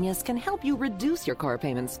 Rate Genius can help you reduce your car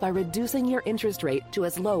payments by reducing your interest rate to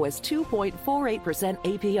as low as 2.48%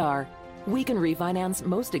 APR. We can refinance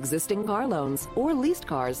most existing car loans or leased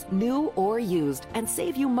cars, new or used, and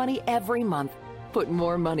save you money every month. Put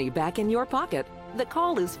more money back in your pocket. The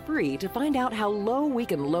call is free to find out how low we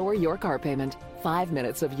can lower your car payment. 5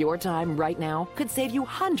 minutes of your time right now could save you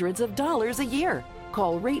hundreds of dollars a year.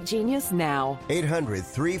 Call Rate Genius now.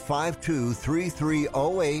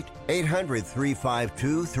 800-352-3308.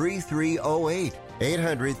 800-352-3308.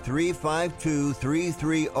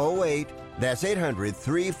 800-352-3308. That's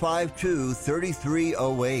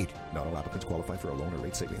 800-352-3308. Not all applicants qualify for a loan or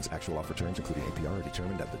rate savings. Actual offer terms, including APR, are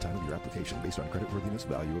determined at the time of your application based on creditworthiness,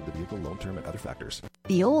 value of the vehicle, loan term, and other factors.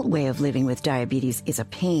 The old way of living with diabetes is a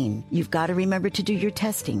pain. You've got to remember to do your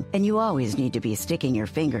testing, and you always need to be sticking your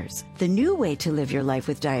fingers. The new way to live your life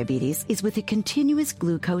with diabetes is with a continuous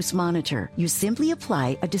glucose monitor. You simply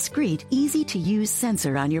apply a discreet, easy-to-use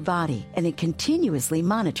sensor on your body, and it continuously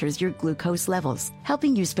monitors your glucose levels,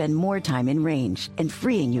 helping you spend more time in range and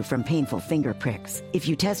freeing you from painful finger pricks. If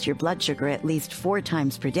you test your blood sugar at least 4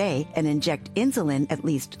 times per day and inject insulin at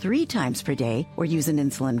least 3 times per day, or use an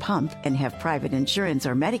insulin pump and have private insurance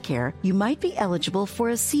or Medicare, you might be eligible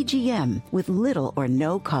for a CGM with little or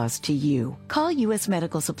no cost to you. Call U.S.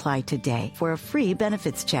 Medical Supply today for a free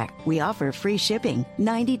benefits check. We offer free shipping,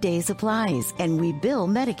 90-day supplies, and we bill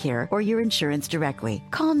Medicare or your insurance directly.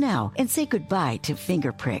 Call now and say goodbye to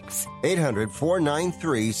finger pricks.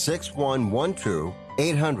 800-493-6112.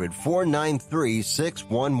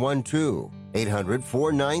 800-493-6112.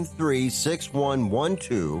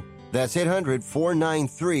 800-493-6112. That's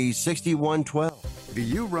 800-493-6112. Do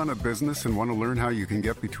you run a business and want to learn how you can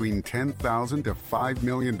get between $10,000 to $5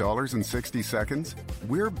 million in 60 seconds?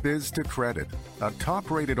 We're Biz2Credit, a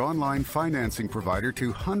top-rated online financing provider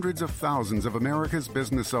to hundreds of thousands of America's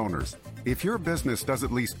business owners. If your business does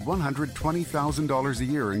at least $120,000 a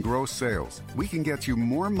year in gross sales, we can get you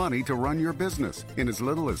more money to run your business in as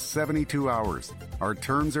little as 72 hours. Our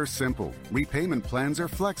terms are simple, repayment plans are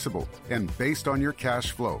flexible, and based on your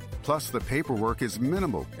cash flow. Plus, the paperwork is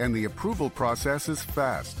minimal, and the approval process is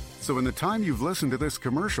fast. So in the time you've listened to this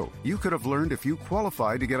commercial, you could have learned if you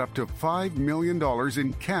qualify to get up to $5 million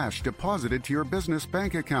in cash deposited to your business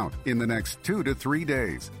bank account in the next 2 to 3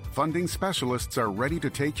 days. Funding specialists are ready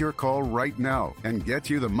to take your call right now and get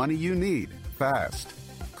you the money you need fast.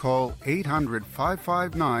 Call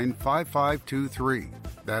 800-559-5523.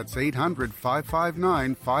 That's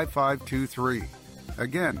 800-559-5523.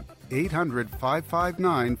 Again,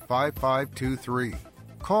 800-559-5523.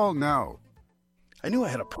 Call now. I knew I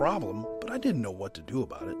had a problem, but I didn't know what to do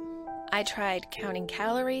about it. I tried counting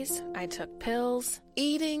calories, I took pills,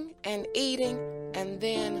 eating, and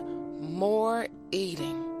then more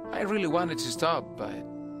eating. I really wanted to stop, but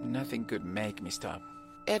nothing could make me stop.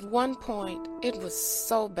 At one point, it was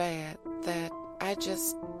so bad that I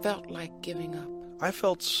just felt like giving up. I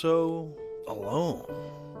felt so alone.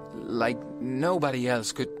 Like nobody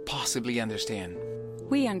else could possibly understand.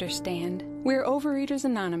 We understand. We're Overeaters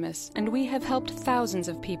Anonymous, and we have helped thousands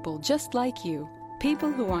of people just like you.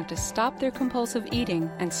 People who want to stop their compulsive eating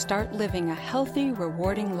and start living a healthy,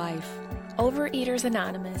 rewarding life. Overeaters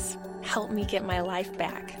Anonymous. Help me get my life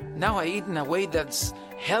back. Now I eat in a way that's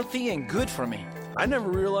healthy and good for me. I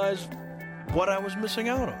never realized what I was missing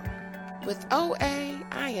out on. With OA,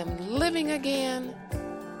 I am living again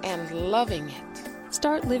and loving it.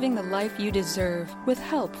 Start living the life you deserve with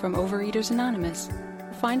help from Overeaters Anonymous.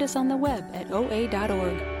 Find us on the web at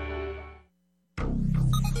oa.org.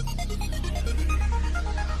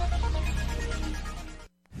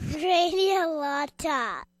 Radio Law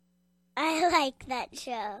Talk. I like that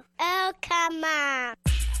show. Oh, come on.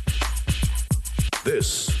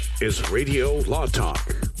 This is Radio Law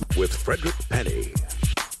Talk with Frederick Penny.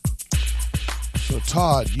 So,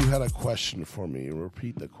 Todd, you had a question for me.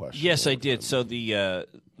 Repeat the question. Yes, I did. So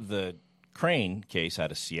the crane case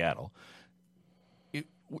out of Seattle,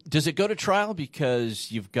 does it go to trial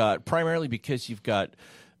because you've got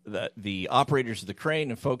the operators of the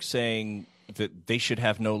crane and folks saying that they should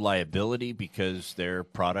have no liability because their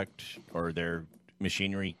product or their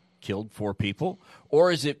machinery killed 4 people?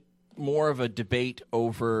 Or is it more of a debate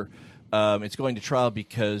over it's going to trial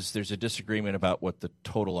because there's a disagreement about what the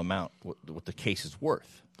total amount, what the case is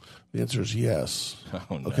worth? The answer is yes.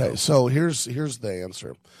 Oh, no. Okay, so here's the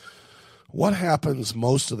answer. What happens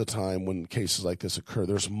most of the time when cases like this occur,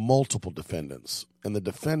 there's multiple defendants, and the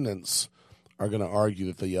defendants are going to argue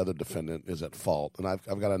that the other defendant is at fault. And I've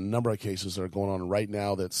got a number of cases that are going on right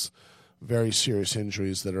now that's very serious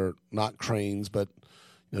injuries that are not cranes, but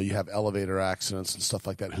you have elevator accidents and stuff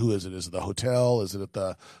like that. Who is it? Is it the hotel? Is it at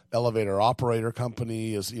the elevator operator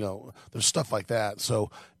company? There's stuff like that.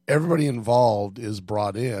 So everybody involved is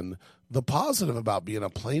brought in. The positive about being a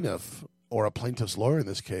plaintiff or a plaintiff's lawyer in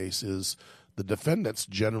this case is the defendants,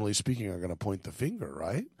 generally speaking, are going to point the finger,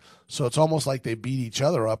 right? So it's almost like they beat each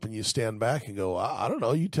other up and you stand back and go, I don't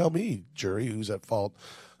know, you tell me, jury, who's at fault.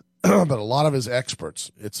 But a lot of his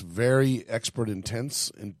experts. It's very expert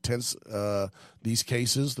intense, these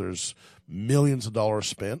cases. There's millions of dollars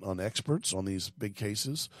spent on experts on these big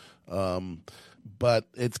cases. But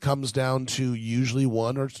it comes down to usually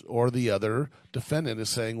one or the other defendant is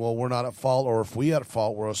saying, well, we're not at fault, or if we're at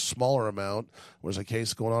fault, we're a smaller amount. There's a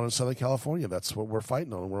case going on in Southern California. That's what we're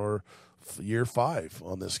fighting on. We're year 5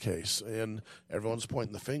 on this case, and everyone's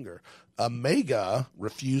pointing the finger. Omega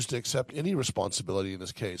refused to accept any responsibility in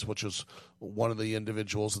this case, which is one of the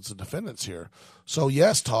individuals that's the defendants here. So,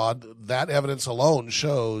 yes, Todd, that evidence alone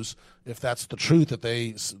shows, if that's the truth, that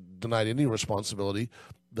they denied any responsibility.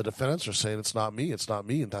 The defendants are saying it's not me,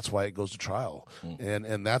 and that's why it goes to trial.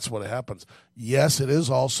 And that's what happens. Yes, it is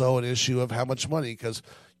also an issue of how much money, because,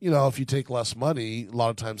 if you take less money, a lot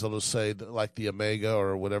of times they'll just say, that, like the Omega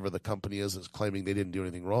or whatever the company is that's claiming they didn't do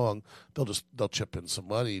anything wrong, they'll chip in some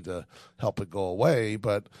money to help it go away.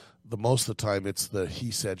 But most of the time it's the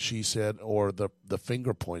he said, she said, or the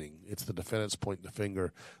finger pointing. It's the defendants pointing the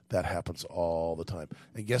finger. That happens all the time.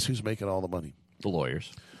 And guess who's making all the money? The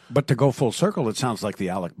lawyers. But to go full circle, it sounds like the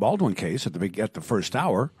Alec Baldwin case at the first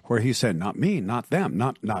hour, where he said, "Not me, not them,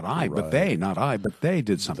 not I, right. But they, not I, but they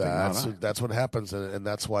did something." That's what happens, and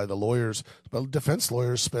that's why the lawyers, defense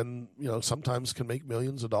lawyers, spend sometimes can make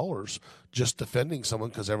millions of dollars just defending someone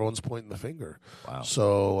because everyone's pointing the finger. Wow.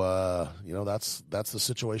 So that's the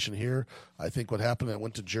situation here. I think what happened, it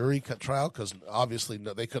went to jury trial because obviously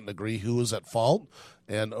they couldn't agree who was at fault.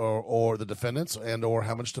 And or the defendants and or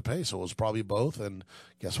how much to pay. So it was probably both. And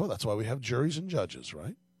guess what? That's why we have juries and judges,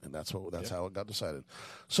 right? And that's how it got decided.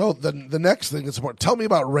 So the next thing that's important. Tell me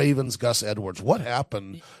about Ravens Gus Edwards. What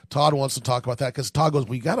happened? Todd wants to talk about that because Todd goes,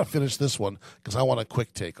 we got to finish this one because I want a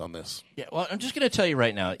quick take on this. Yeah. Well, I'm just going to tell you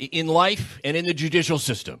right now. In life and in the judicial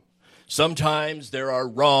system, sometimes there are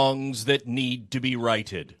wrongs that need to be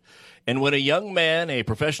righted. And when a young man, a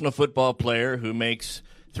professional football player who makes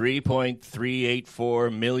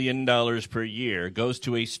 $3.384 million per year, goes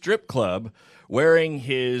to a strip club wearing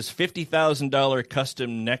his $50,000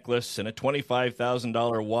 custom necklace and a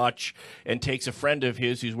 $25,000 watch, and takes a friend of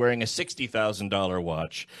his who's wearing a $60,000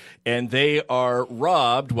 watch, and they are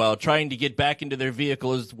robbed while trying to get back into their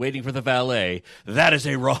vehicles waiting for the valet. That is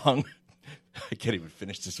a wrong. I can't even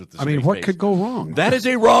finish this with this. I mean, what could go wrong? That is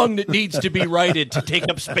a wrong that needs to be righted to take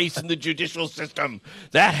up space in the judicial system.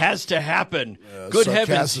 That has to happen. Good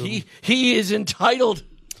sarcasm. heavens, he is entitled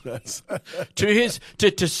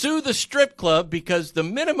to sue the strip club because the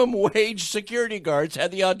minimum wage security guards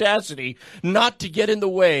had the audacity not to get in the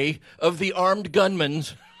way of the armed gunman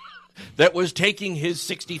that was taking his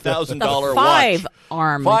 $60,000 watch. Five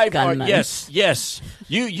armed gunmen. Yes.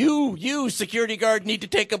 You, security guard, need to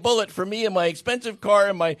take a bullet for me and my expensive car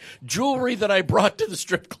and my jewelry that I brought to the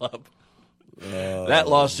strip club. That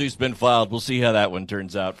lawsuit's been filed. We'll see how that one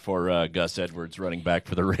turns out for Gus Edwards running back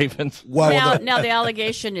for the Ravens. Now the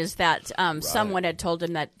allegation is that someone had told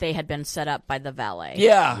him that they had been set up by the valet.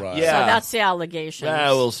 Yeah. So that's the allegation.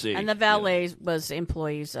 We'll see. And the valet was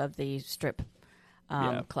employees of the strip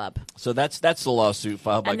club. So that's the lawsuit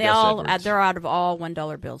filed by and Gus Edwards. they're out of all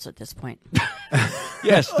 $1 bills at this point.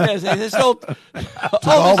 Yes. They stole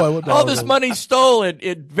all this money stole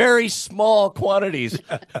in very small quantities,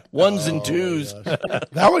 ones and twos.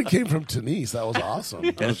 That one came from Denise. That was awesome.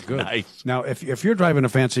 That was good. Nice. Now, if you're driving a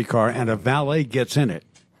fancy car and a valet gets in it,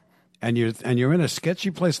 and you're in a sketchy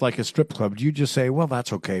place like a strip club, do you just say, well,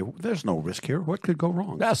 that's okay. There's no risk here. What could go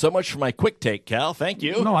wrong? Now, so much for my quick take, Cal. Thank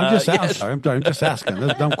you. No, I'm just asking. I'm just asking.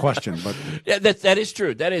 That's a dumb question. But yeah, that is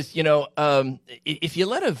true. That is, if you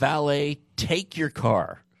let a valet take your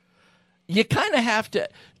car, you kind of have to,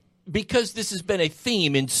 because this has been a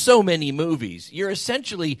theme in so many movies, you're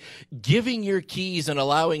essentially giving your keys and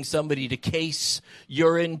allowing somebody to case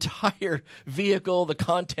your entire vehicle, the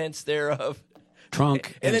contents thereof.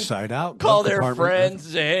 Trunk, and inside out. Call their friends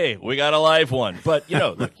and say, hey, we got a live one. But,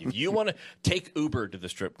 look, if you want to take Uber to the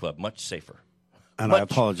strip club, much safer. And I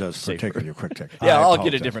apologize for taking your quick take. Yeah, I'll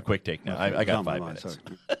get a different quick take now. I got 5 minutes.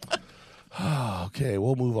 Okay,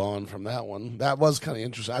 we'll move on from that one. That was kind of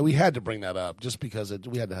interesting. We had to bring that up just because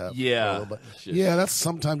we had to have. Yeah, that's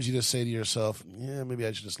sometimes you just say to yourself, yeah, maybe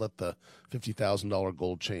I should just let the $50,000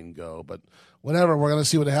 gold chain go. But whatever, we're going to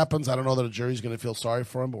see what happens. I don't know that a jury's going to feel sorry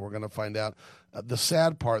for him, but we're going to find out. The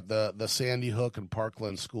sad part, the Sandy Hook and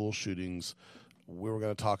Parkland school shootings. We were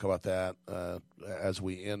going to talk about that as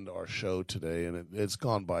we end our show today, and it's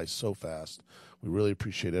gone by so fast. We really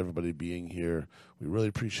appreciate everybody being here. We really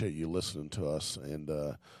appreciate you listening to us, and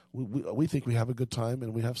we think we have a good time,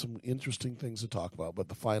 and we have some interesting things to talk about. But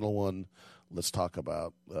the final one, let's talk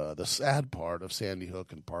about the sad part of Sandy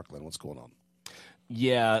Hook and Parkland. What's going on?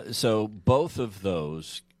 Yeah, so both of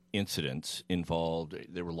those incidents involved,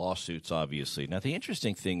 there were lawsuits, obviously. Now, the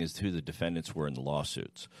interesting thing is who the defendants were in the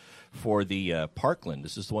lawsuits. For the Parkland,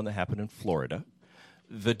 this is the one that happened in Florida,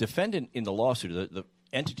 the defendant in the lawsuit, the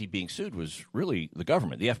entity being sued was really the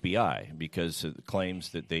government, the FBI, because of the claims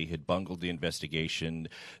that they had bungled the investigation.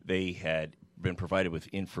 They had been provided with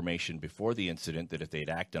information before the incident that if they had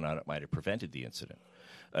acted on it might have prevented the incident.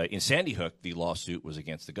 In Sandy Hook, the lawsuit was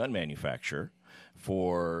against the gun manufacturer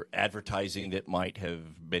for advertising that might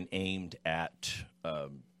have been aimed at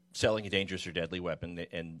selling a dangerous or deadly weapon.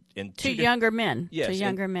 And to younger men. Yes, to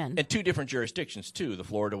younger men. And two different jurisdictions, too. The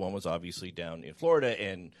Florida one was obviously down in Florida,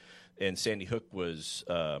 and Sandy Hook was,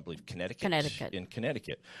 I believe, Connecticut. In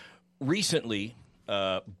Connecticut. Recently,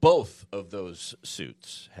 both of those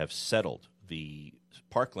suits have settled. The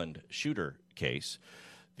Parkland shooter case,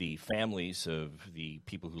 the families of the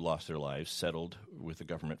people who lost their lives settled with the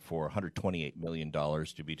government for $128 million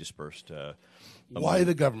to be dispersed. Why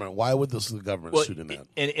the government? Why would the government suit in that?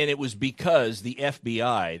 And it was because the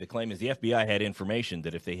FBI, the claim is the FBI had information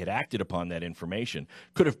that if they had acted upon that information,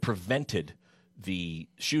 could have prevented the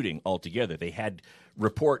shooting altogether. They had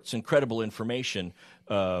reports and credible information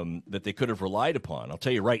that they could have relied upon. I'll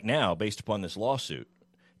tell you right now, based upon this lawsuit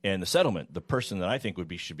and the settlement, the person that I think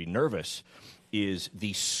should be nervous is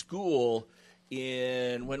the school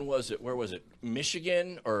in, where was it,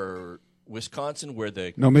 Michigan or Wisconsin,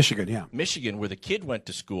 Michigan, where the kid went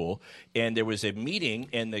to school, and there was a meeting,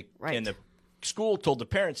 and the school told the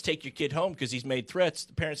parents, take your kid home because he's made threats.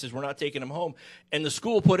 The parents says, we're not taking him home, and the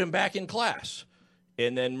school put him back in class,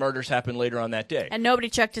 and then murders happened later on that day. And nobody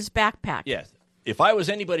checked his backpack. Yes. If I was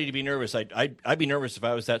anybody to be nervous, I'd be nervous if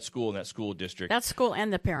I was that school in that school district. That school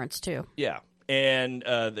and the parents, too. Yeah. And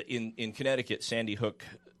in Connecticut, Sandy Hook,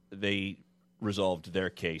 they resolved their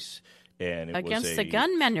case, and it against was the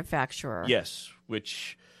gun manufacturer. Yes,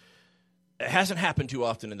 which hasn't happened too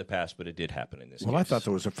often in the past, but it did happen in this case. I thought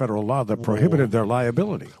there was a federal law that prohibited their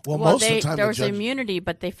liability. Well, most of the time there was immunity,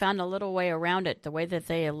 but they found a little way around it. The way that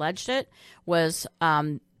they alleged it was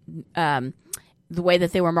the way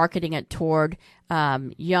that they were marketing it toward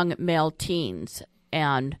young male teens,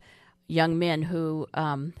 and young men who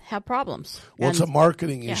have problems. Well, it's a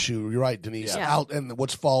marketing issue. You're right, Denise. Yeah. And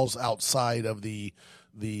what falls outside of the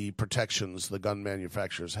protections the gun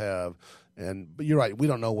manufacturers have. But you're right. We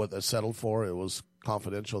don't know what that's settled for. It was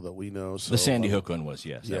confidential that we know. So, the Sandy Hook one was,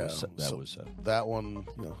 yes. Yeah, that one,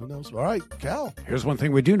 who knows? All right, Cal. Here's one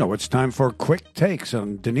thing we do know. It's time for quick takes.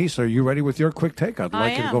 And Denise, are you ready with your quick take? I'd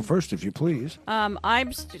like you to go first, if you please.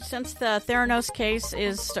 Since the Theranos case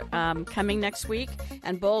is coming next week,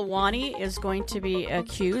 and Bull Wani is going to be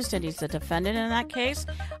accused, and he's the defendant in that case,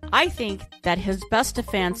 I think that his best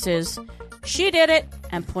defense is she did it,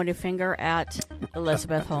 and point a finger at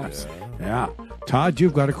Elizabeth Holmes. Yeah. Todd,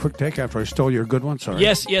 you've got a quick take after I stole your good one. Sorry.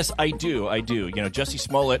 Yes, I do. Jussie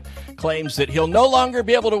Smollett claims that he'll no longer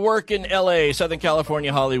be able to work in L.A., Southern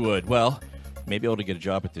California, Hollywood. Well, maybe able to get a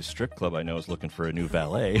job at this strip club I know is looking for a new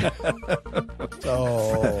valet. Fred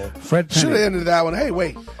Penny. Should have ended that one. Hey,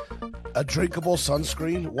 wait. A drinkable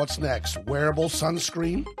sunscreen? What's next? Wearable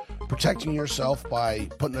sunscreen? Protecting yourself by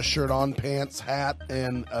putting a shirt on, pants, hat,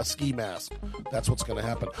 and a ski mask. That's what's going to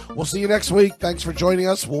happen. We'll see you next week. Thanks for joining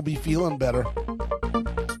us. We'll be feeling better.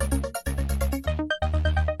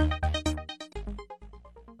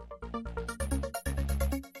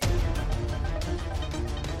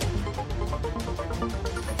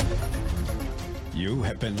 You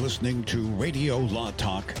have been listening to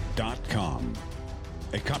RadioLawTalk.com,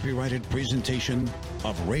 a copyrighted presentation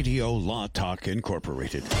of Radio Law Talk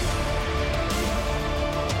Incorporated.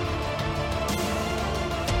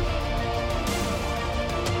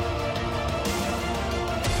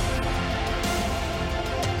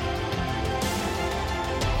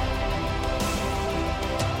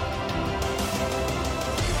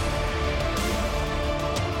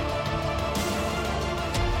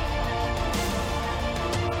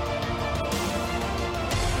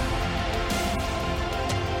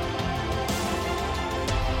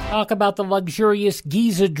 Talk about the luxurious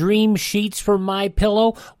Giza Dream sheets from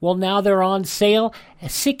MyPillow. Well, now they're on sale,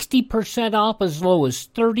 60% off, as low as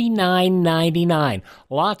 $39.99.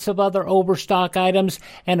 Lots of other overstock items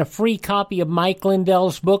and a free copy of Mike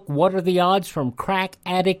Lindell's book, What Are the Odds from Crack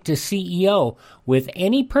Addict to CEO, with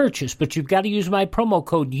any purchase, but you've got to use my promo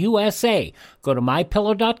code USA. Go to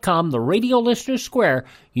MyPillow.com, the Radio Listener Square,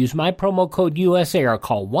 use my promo code USA, or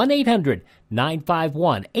call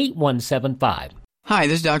 1-800-951-8175. Hi,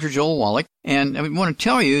 this is Dr. Joel Wallach, and I want to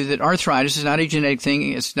tell you that arthritis is not a genetic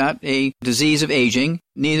thing. It's not a disease of aging.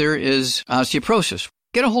 Neither is osteoporosis.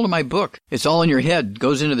 Get a hold of my book. It's all in your head. It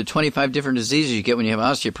goes into the 25 different diseases you get when you have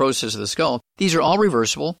osteoporosis of the skull. These are all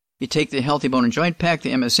reversible. You take the Healthy Bone and Joint Pack,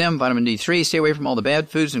 the MSM, vitamin D3, stay away from all the bad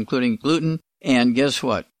foods, including gluten, and guess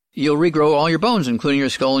what? You'll regrow all your bones, including your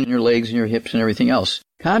skull and your legs and your hips and everything else.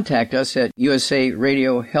 Contact us at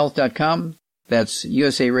usaradiohealth.com. That's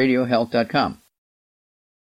usaradiohealth.com.